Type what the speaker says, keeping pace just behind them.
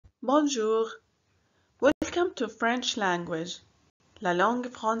Bonjour. Welcome to French language, la langue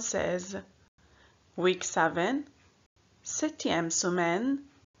française. Week 7, 7e semaine,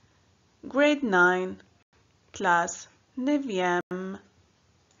 grade 9, classe 9e.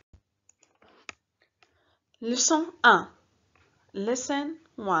 Leçon 1. Lesson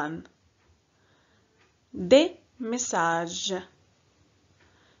 1. Des messages.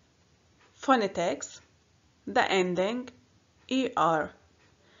 Phonetics, the ending ER.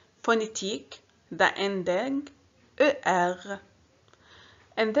 Phonetique, the ending ER.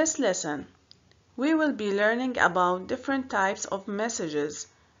 In this lesson, we will be learning about different types of messages.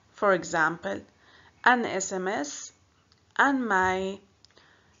 For example, an SMS, un mail,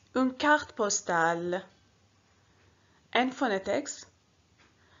 une carte postale. In phonetics,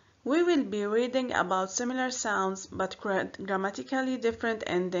 we will be reading about similar sounds but grammatically different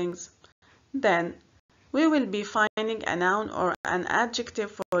endings. Then, we will be finding a noun or an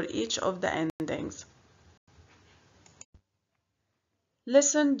adjective for each of the endings.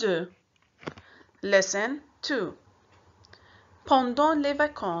 Lesson 2. Lesson 2. Pendant les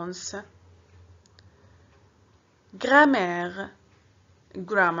vacances. Grammaire.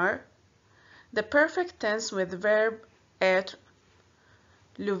 Grammar. The perfect tense with verb être.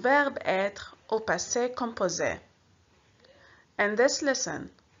 Le verbe être au passé composé. In this lesson,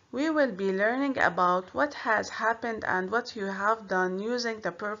 we will be learning about what has happened and what you have done using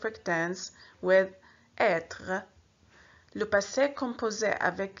the perfect tense with être, le passé composé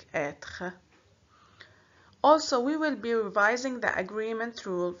avec être. Also, we will be revising the agreement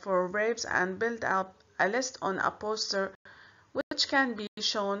rule for verbs and build up a list on a poster which can be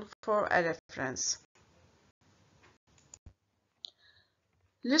shown for a reference.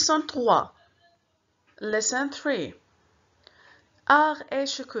 Leçon 3. Lesson 3. Art et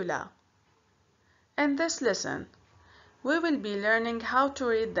chocolat. In this lesson, we will be learning how to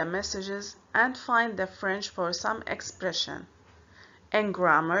read the messages and find the French for some expression. In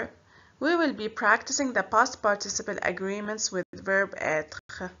grammar, we will be practicing the past participle agreements with verb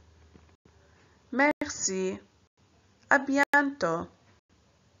être. Merci. À bientôt.